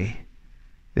today.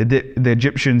 The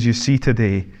Egyptians you see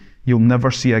today, you'll never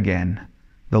see again.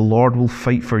 The Lord will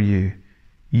fight for you.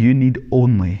 You need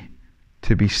only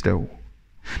to be still."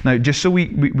 Now, just so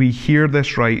we hear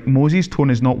this right, Moses' tone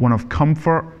is not one of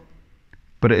comfort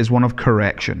but it is one of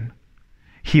correction.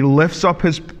 He lifts up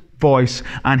his voice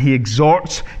and he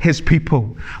exhorts his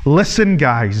people. Listen,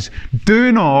 guys,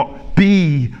 do not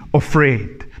be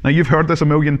afraid. Now, you've heard this a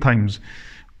million times,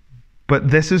 but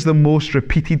this is the most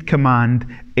repeated command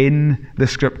in the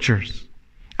Scriptures.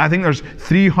 I think there's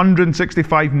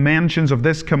 365 mentions of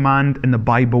this command in the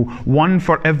Bible, one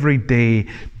for every day.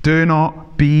 Do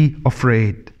not be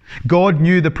afraid. God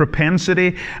knew the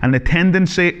propensity and the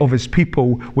tendency of his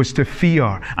people was to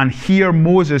fear. And here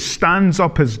Moses stands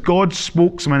up as God's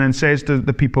spokesman and says to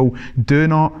the people, do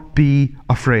not be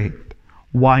afraid.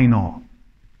 Why not?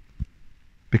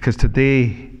 Because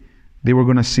today they were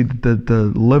going to see the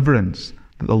deliverance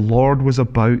that the Lord was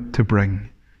about to bring.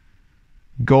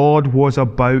 God was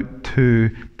about to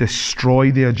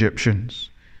destroy the Egyptians.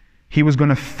 He was going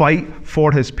to fight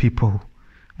for his people.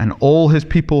 And all his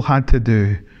people had to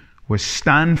do was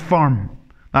stand firm.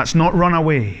 That's not run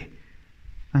away.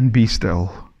 And be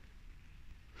still.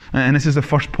 And this is the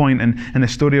first point in the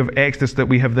story of Exodus, that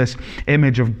we have this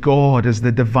image of God as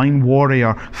the divine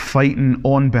warrior fighting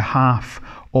on behalf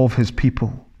of his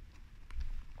people.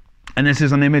 And this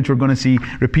is an image we're going to see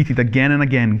repeated again and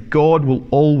again. God will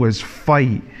always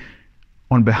fight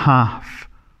on behalf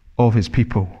of his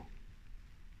people.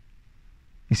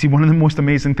 You see, one of the most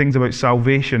amazing things about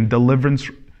salvation, deliverance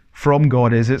from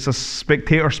God, is it's a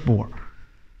spectator sport.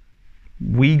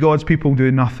 We, God's people, do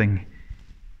nothing.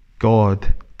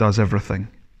 God does everything.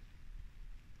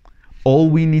 All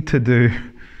we need to do,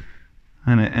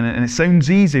 and it sounds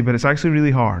easy, but it's actually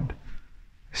really hard,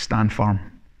 is stand firm.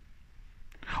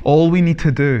 All we need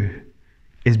to do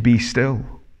is be still.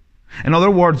 In other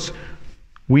words,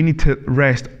 we need to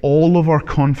rest all of our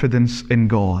confidence in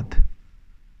God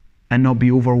and not be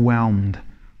overwhelmed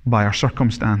by our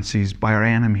circumstances, by our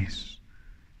enemies,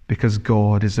 because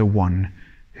God is the one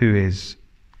who is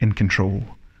in control,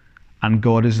 and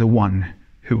God is the one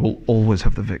who will always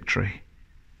have the victory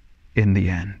in the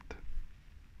end.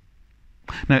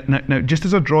 Now, just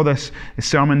as I draw this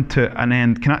sermon to an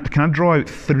end, can I draw out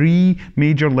three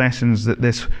major lessons that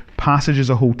this passage as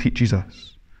a whole teaches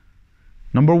us?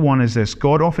 Number one is this: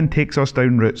 God often takes us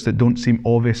down routes that don't seem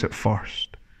obvious at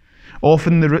first.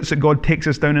 Often the routes that God takes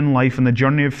us down in life and the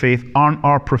journey of faith aren't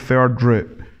our preferred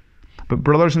route. But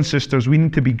brothers and sisters, we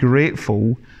need to be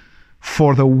grateful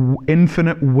for the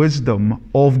infinite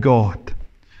wisdom of God,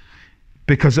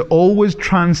 because it always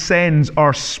transcends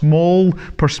our small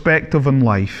perspective in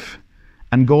life,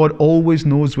 and God always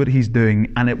knows what he's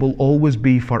doing, and it will always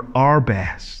be for our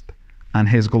best and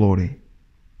his glory.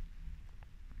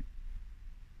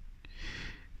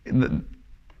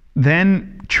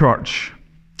 Then, church,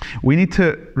 we need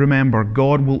to remember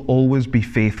God will always be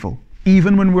faithful,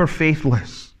 even when we're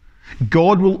faithless.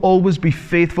 God will always be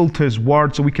faithful to his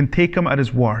word, so we can take him at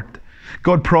his word.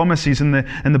 God promises in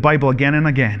the Bible again and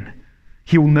again,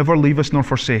 he will never leave us nor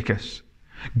forsake us.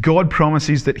 God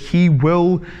promises that he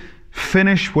will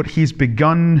finish what he's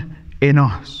begun in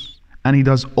us, and he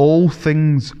does all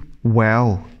things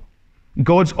well.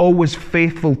 God's always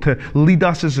faithful to lead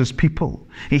us as his people.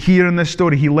 Here in this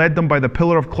story, he led them by the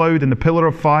pillar of cloud and the pillar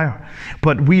of fire.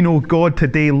 But we know God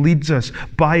today leads us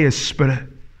by his Spirit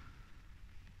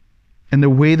in the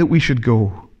way that we should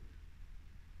go.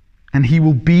 And he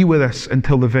will be with us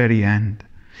until the very end,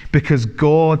 because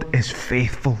God is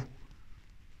faithful.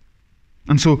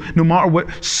 And so no matter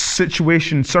what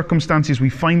situation, circumstances we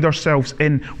find ourselves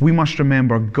in, we must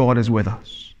remember God is with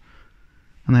us.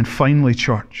 And then finally,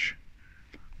 church,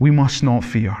 we must not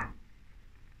fear.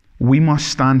 We must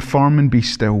stand firm and be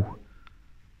still.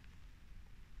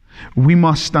 We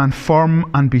must stand firm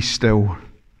and be still,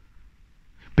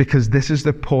 because this is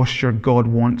the posture God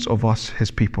wants of us,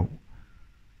 his people.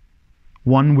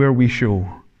 One where we show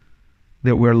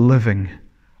that we're living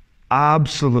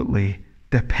absolutely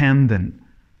dependent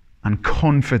and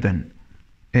confident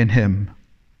in him.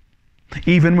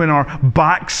 Even when our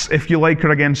backs, if you like,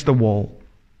 are against the wall,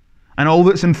 and all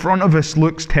that's in front of us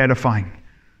looks terrifying,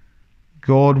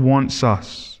 God wants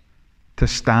us to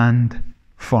stand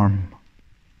firm.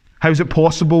 How is it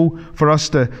possible for us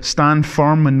to stand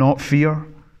firm and not fear?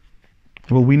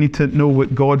 Well, we need to know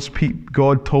what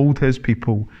God told his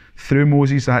people through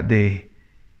Moses that day.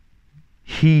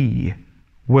 He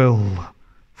will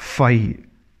fight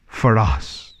for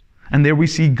us. And there we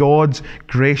see God's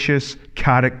gracious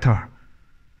character.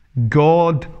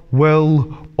 God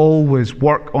will always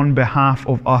work on behalf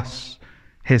of us,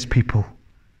 his people,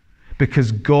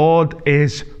 because God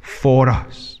is for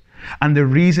us. And the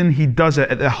reason he does it,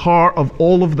 at the heart of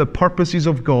all of the purposes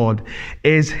of God,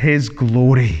 is his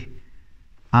glory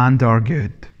and our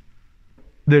good.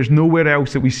 There's nowhere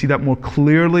else that we see that more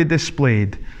clearly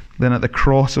displayed than at the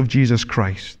cross of Jesus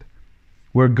Christ,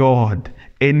 where God,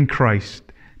 in Christ,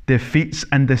 defeats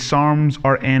and disarms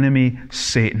our enemy,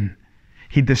 Satan.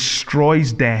 He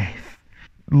destroys death,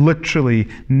 literally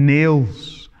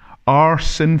nails our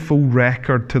sinful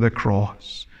record to the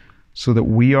cross so that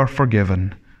we are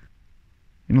forgiven.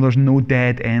 You know, there's no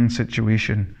dead end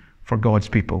situation for God's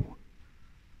people.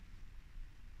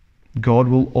 God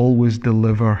will always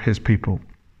deliver his people.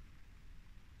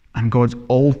 And God's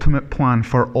ultimate plan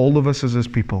for all of us as his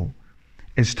people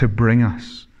is to bring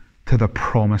us to the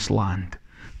promised land,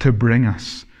 to bring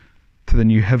us to the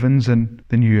new heavens and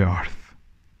the new earth.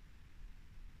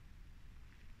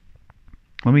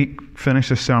 Let me finish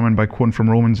this sermon by quoting from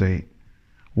Romans 8.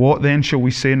 What then shall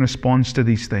we say in response to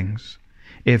these things?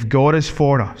 If God is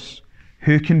for us,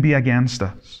 who can be against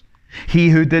us? He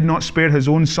who did not spare his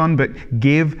own son, but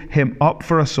gave him up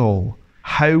for us all,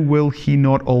 how will he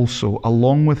not also,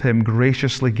 along with him,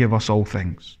 graciously give us all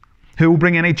things? Who will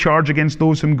bring any charge against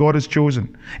those whom God has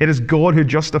chosen? It is God who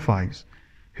justifies.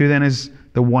 Who then is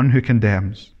the one who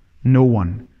condemns? No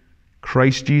one.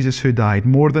 Christ Jesus who died,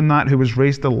 more than that, who was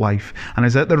raised to life, and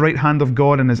is at the right hand of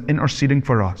God and is interceding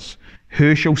for us.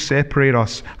 Who shall separate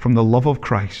us from the love of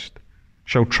Christ?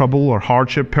 Shall trouble or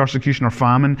hardship, persecution or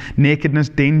famine, nakedness,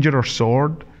 danger or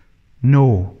sword?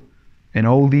 No. In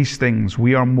all these things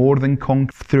we are more than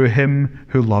conquerors through him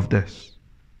who loved us.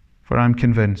 For I am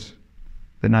convinced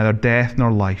that neither death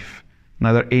nor life,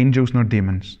 neither angels nor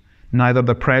demons, neither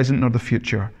the present nor the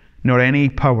future, nor any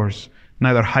powers,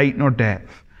 neither height nor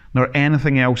depth, nor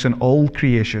anything else in all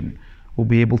creation will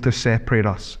be able to separate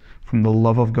us from the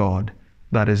love of God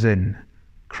that is in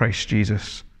Christ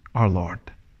Jesus our Lord.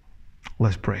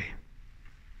 Let's pray.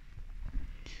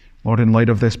 Lord, in light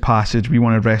of this passage, we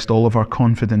want to rest all of our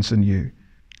confidence in you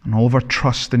and all of our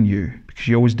trust in you, because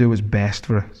you always do what's best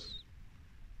for us.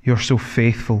 You're so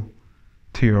faithful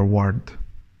to your word.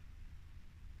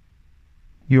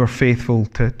 You are faithful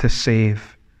to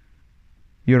save.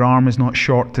 Your arm is not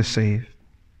short to save.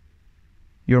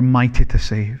 You're mighty to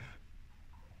save.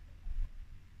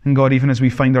 And God, even as we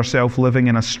find ourselves living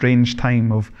in a strange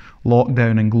time of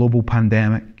lockdown and global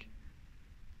pandemic,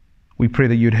 we pray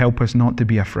that you'd help us not to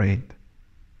be afraid,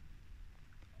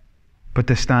 but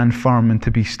to stand firm and to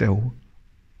be still,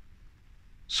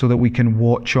 so that we can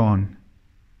watch on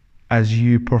as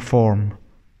you perform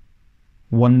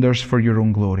wonders for your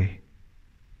own glory,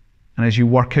 and as you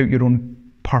work out your own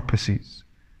purposes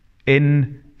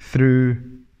in, through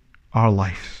our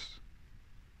lives.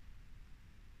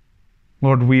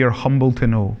 Lord, we are humbled to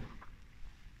know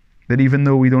that even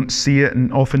though we don't see it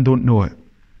and often don't know it,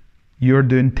 you're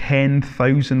doing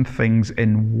 10,000 things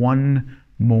in one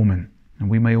moment,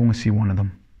 and we may only see one of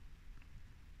them.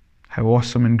 How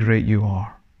awesome and great you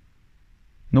are.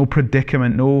 No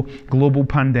predicament, no global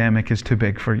pandemic is too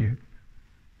big for you.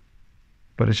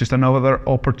 But it's just another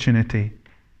opportunity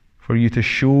for you to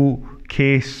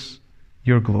showcase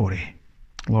your glory.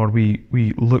 Lord,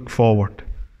 we look forward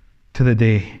to the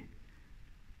day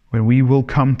when we will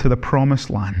come to the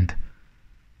promised land.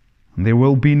 And there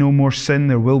will be no more sin,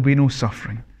 there will be no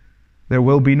suffering. There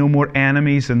will be no more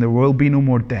enemies, and there will be no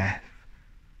more death.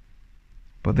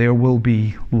 But there will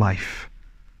be life,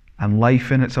 and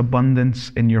life in its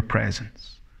abundance in your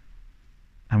presence.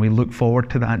 And we look forward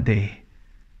to that day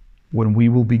when we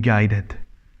will be guided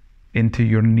into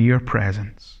your near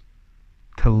presence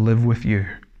to live with you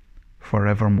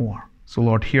forevermore. So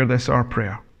Lord, hear this our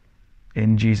prayer.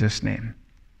 In Jesus' name,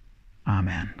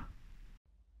 amen.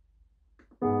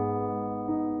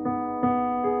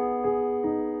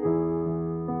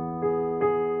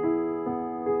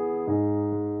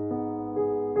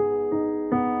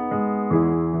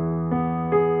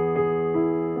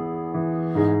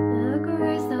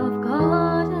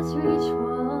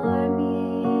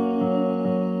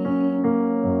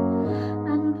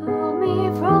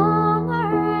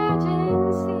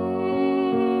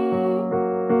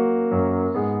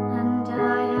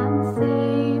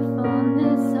 Safe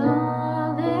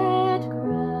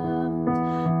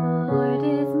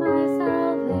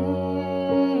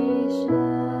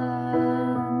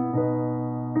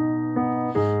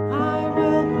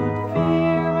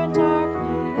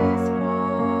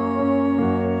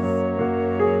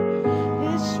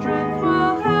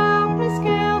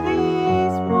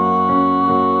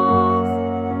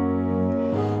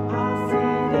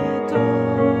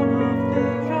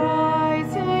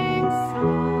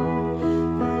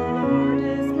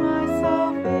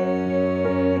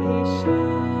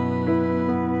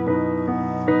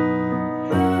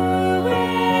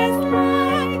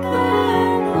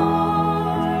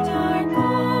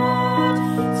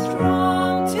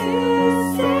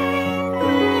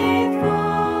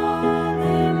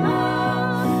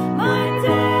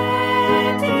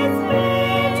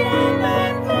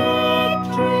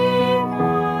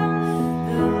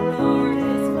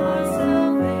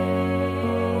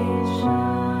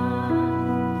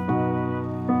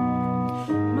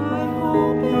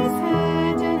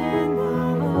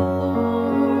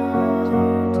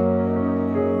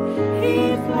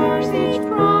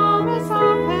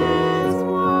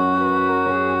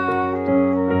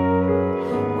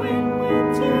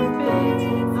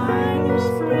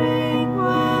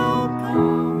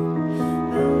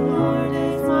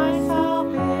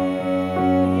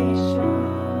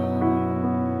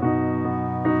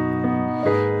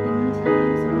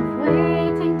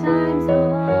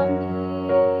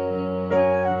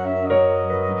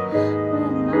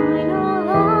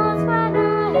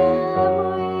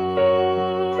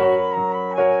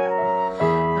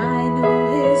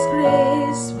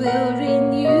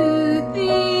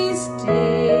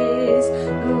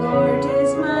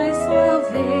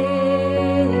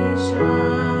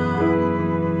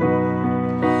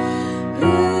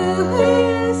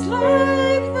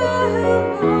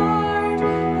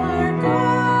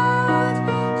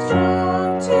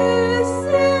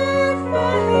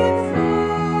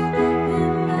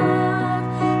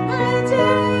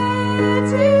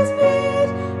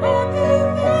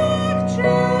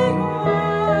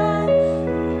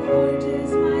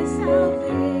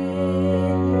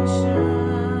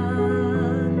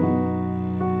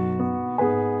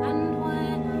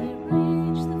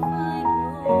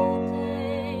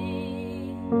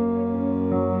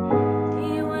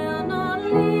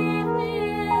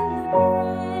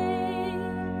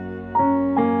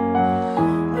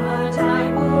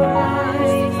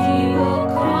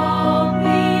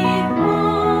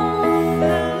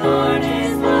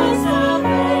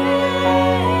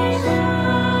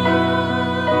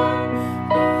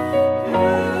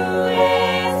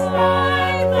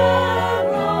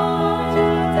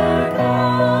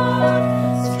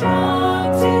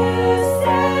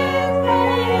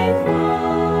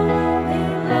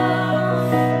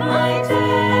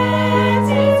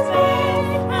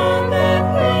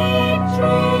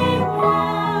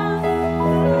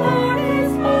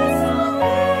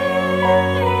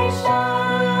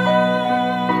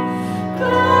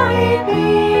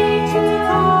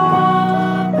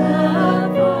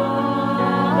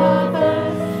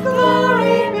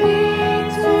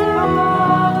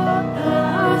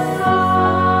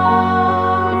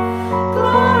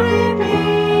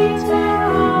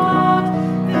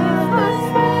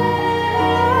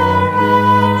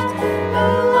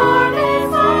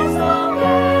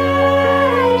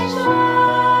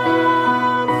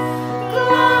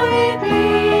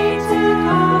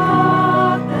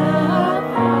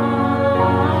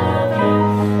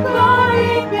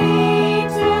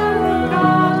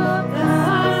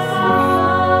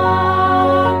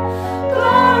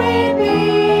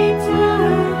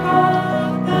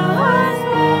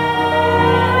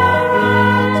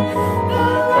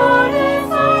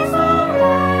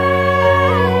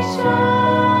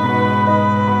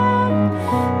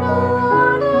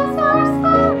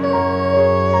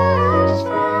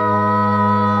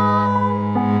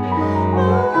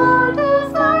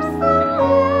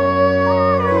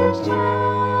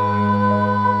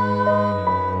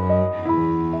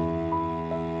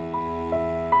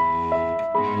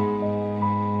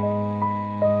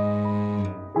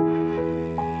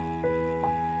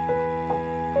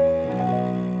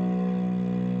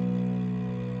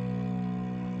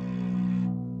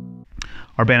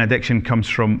Our benediction comes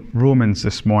from Romans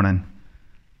this morning.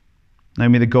 Now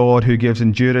may the God who gives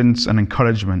endurance and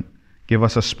encouragement give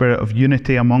us a spirit of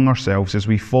unity among ourselves as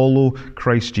we follow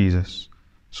Christ Jesus,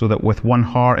 so that with one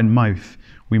heart and mouth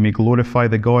we may glorify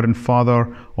the God and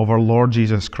Father of our Lord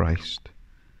Jesus Christ.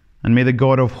 And may the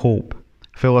God of hope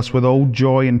fill us with all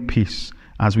joy and peace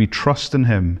as we trust in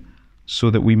him, so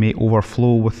that we may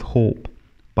overflow with hope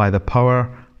by the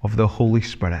power of the Holy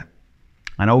Spirit.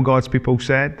 And all God's people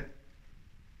said,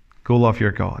 go love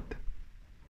your God.